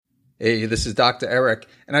Hey, this is Dr. Eric,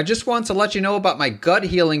 and I just want to let you know about my gut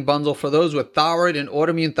healing bundle for those with thyroid and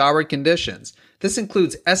autoimmune thyroid conditions. This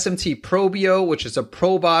includes SMT Probio, which is a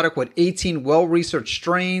probiotic with 18 well-researched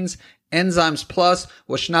strains, Enzymes Plus,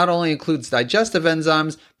 which not only includes digestive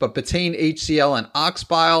enzymes, but betaine, HCl, and ox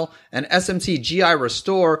bile, and SMT GI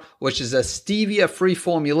Restore, which is a stevia-free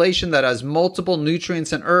formulation that has multiple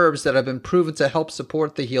nutrients and herbs that have been proven to help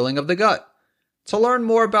support the healing of the gut. To learn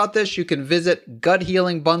more about this, you can visit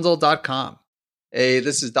guthealingbundle.com. Hey,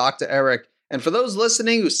 this is Dr. Eric. And for those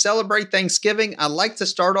listening who celebrate Thanksgiving, I'd like to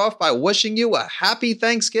start off by wishing you a happy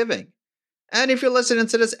Thanksgiving. And if you're listening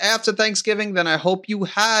to this after Thanksgiving, then I hope you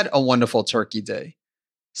had a wonderful turkey day.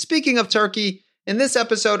 Speaking of turkey, in this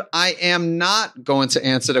episode, I am not going to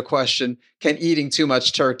answer the question, can eating too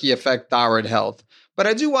much turkey affect thyroid health? But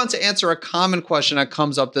I do want to answer a common question that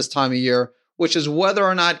comes up this time of year, which is whether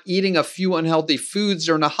or not eating a few unhealthy foods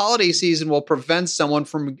during the holiday season will prevent someone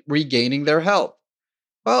from regaining their health.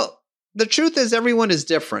 Well, the truth is everyone is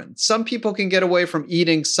different. Some people can get away from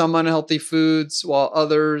eating some unhealthy foods while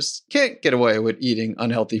others can't get away with eating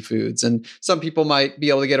unhealthy foods. And some people might be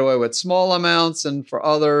able to get away with small amounts, and for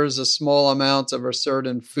others, a small amount of a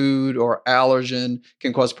certain food or allergen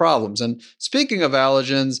can cause problems. And speaking of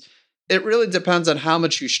allergens, it really depends on how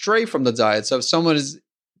much you stray from the diet. So if someone is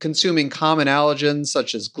consuming common allergens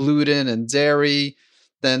such as gluten and dairy,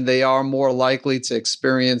 then they are more likely to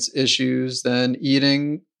experience issues than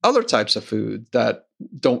eating other types of food that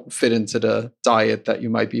don't fit into the diet that you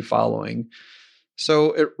might be following.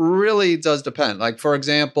 So it really does depend. Like, for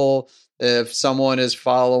example, if someone is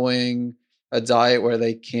following a diet where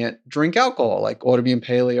they can't drink alcohol, like autoimmune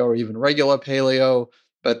paleo or even regular paleo,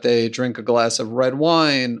 but they drink a glass of red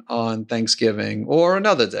wine on Thanksgiving or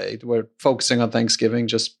another day. We're focusing on Thanksgiving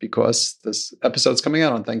just because this episode's coming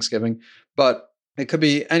out on Thanksgiving. But it could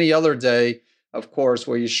be any other day, of course,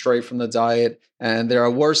 where you stray from the diet. And there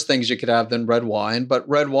are worse things you could have than red wine. But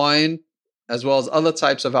red wine, as well as other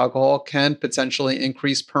types of alcohol, can potentially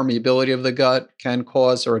increase permeability of the gut, can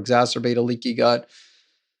cause or exacerbate a leaky gut.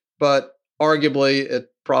 But arguably,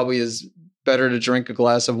 it probably is better to drink a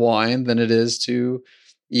glass of wine than it is to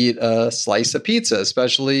eat a slice of pizza,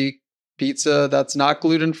 especially pizza that's not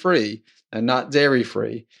gluten-free and not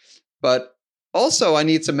dairy-free. But also, I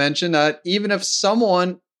need to mention that even if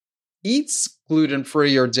someone eats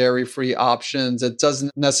gluten-free or dairy-free options, it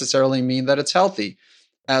doesn't necessarily mean that it's healthy.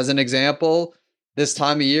 As an example, this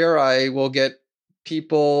time of year, I will get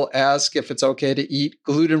people ask if it's okay to eat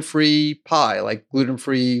gluten-free pie, like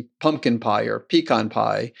gluten-free pumpkin pie or pecan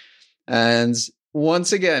pie. And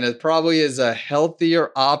once again, it probably is a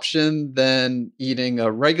healthier option than eating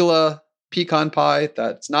a regular pecan pie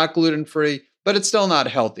that's not gluten-free, but it's still not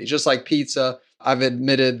healthy. Just like pizza, I've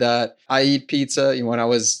admitted that I eat pizza. When I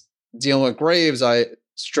was dealing with Graves, I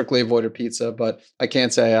strictly avoided pizza, but I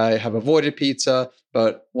can't say I have avoided pizza.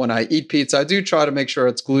 But when I eat pizza, I do try to make sure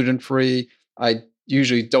it's gluten-free. I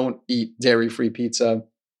usually don't eat dairy-free pizza.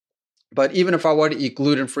 But even if I were to eat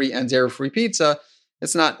gluten-free and dairy-free pizza,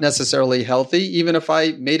 it's not necessarily healthy. Even if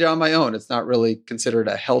I made it on my own, it's not really considered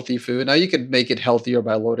a healthy food. Now, you could make it healthier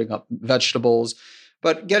by loading up vegetables.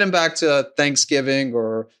 But getting back to Thanksgiving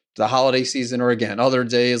or the holiday season, or again, other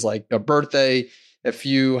days like a birthday, if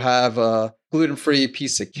you have a gluten-free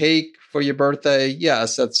piece of cake for your birthday,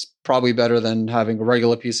 yes, that's probably better than having a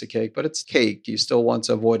regular piece of cake, but it's cake. You still want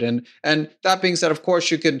to avoid it. And that being said, of course,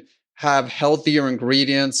 you could have healthier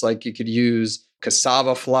ingredients, like you could use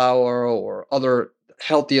cassava flour or other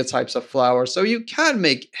healthier types of flour. So you can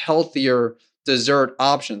make healthier dessert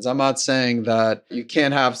options. I'm not saying that you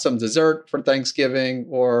can't have some dessert for Thanksgiving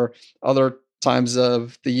or other times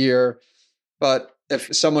of the year. But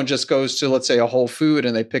if someone just goes to, let's say, a Whole Food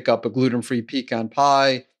and they pick up a gluten-free pecan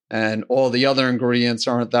pie and all the other ingredients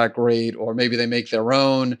aren't that great, or maybe they make their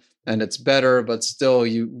own and it's better, but still,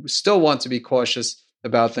 you still want to be cautious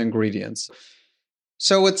about the ingredients.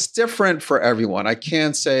 So it's different for everyone. I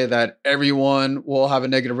can't say that everyone will have a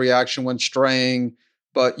negative reaction when straying,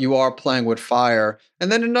 but you are playing with fire.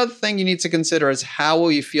 And then another thing you need to consider is how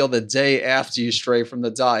will you feel the day after you stray from the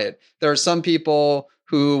diet? There are some people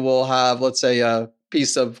who will have, let's say, a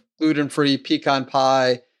piece of gluten-free pecan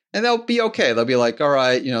pie, and they'll be okay. They'll be like, all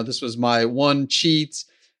right, this was my one cheat,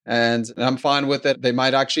 and I'm fine with it. They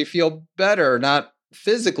might actually feel better, not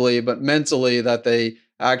physically, but mentally, that they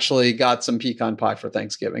actually got some pecan pie for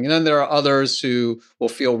Thanksgiving. And then there are others who will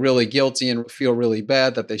feel really guilty and feel really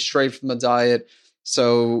bad that they strayed from the diet.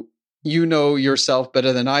 So you know yourself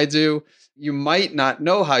better than I do. You might not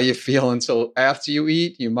know how you feel until after you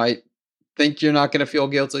eat. You might think you're not going to feel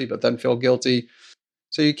guilty, but then feel guilty.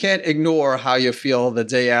 So you can't ignore how you feel the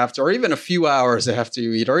day after, or even a few hours after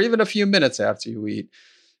you eat, or even a few minutes after you eat.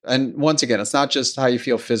 And once again, it's not just how you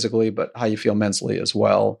feel physically, but how you feel mentally as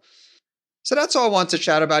well. So that's all I want to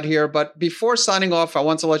chat about here. But before signing off, I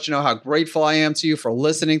want to let you know how grateful I am to you for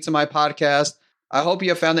listening to my podcast. I hope you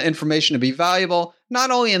have found the information to be valuable,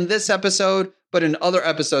 not only in this episode, but in other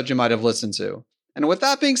episodes you might have listened to. And with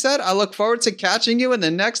that being said, I look forward to catching you in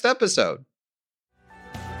the next episode.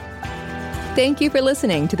 Thank you for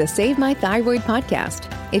listening to the Save My Thyroid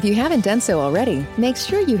podcast. If you haven't done so already, make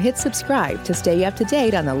sure you hit subscribe to stay up to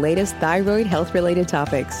date on the latest thyroid health-related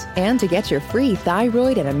topics. And to get your free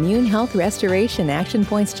thyroid and immune health restoration action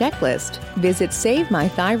points checklist, visit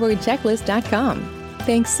SaveMyThyroidChecklist.com.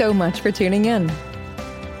 Thanks so much for tuning in.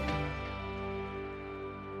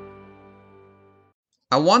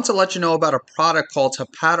 I want to let you know about a product called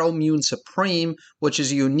Hepatoimmune Supreme, which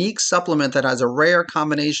is a unique supplement that has a rare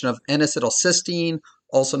combination of N-acetylcysteine,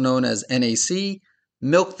 also known as NAC,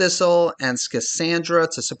 milk thistle, and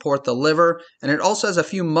schisandra to support the liver. And it also has a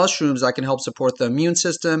few mushrooms that can help support the immune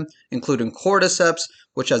system, including cordyceps,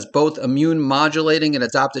 which has both immune modulating and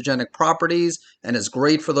adaptogenic properties and is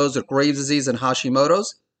great for those with Graves' disease and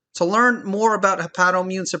Hashimoto's. To learn more about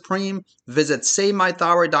Hepatoimmune Supreme, visit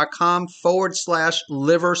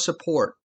SaveMyThyroid.com/liver support.